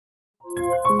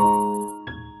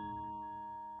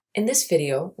In this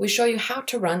video, we show you how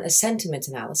to run a sentiment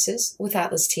analysis with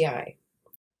ATLAS.ti.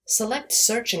 Select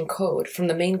Search and Code from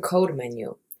the main Code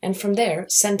menu, and from there,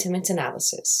 Sentiment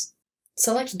Analysis.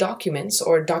 Select Documents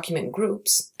or Document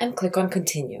Groups, and click on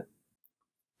Continue.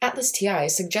 ATLAS.ti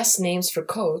suggests names for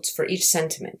codes for each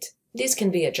sentiment. These can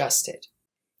be adjusted.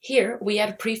 Here, we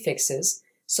add prefixes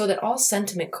so that all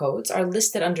sentiment codes are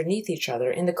listed underneath each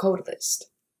other in the code list.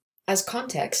 As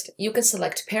context, you can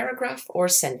select paragraph or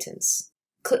sentence.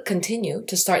 Click Continue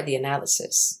to start the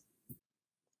analysis.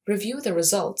 Review the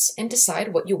results and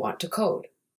decide what you want to code.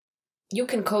 You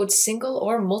can code single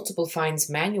or multiple finds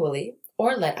manually,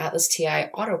 or let ATLAS.ti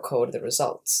auto-code the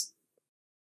results.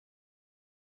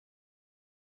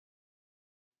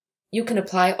 You can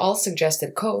apply all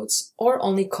suggested codes, or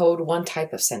only code one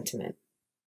type of sentiment.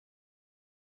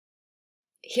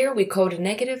 Here we code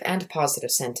negative and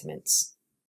positive sentiments.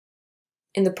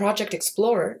 In the Project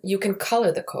Explorer, you can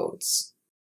color the codes.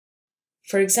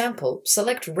 For example,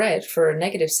 select red for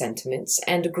negative sentiments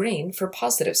and green for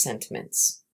positive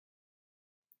sentiments.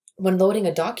 When loading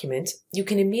a document, you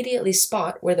can immediately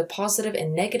spot where the positive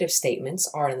and negative statements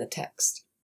are in the text.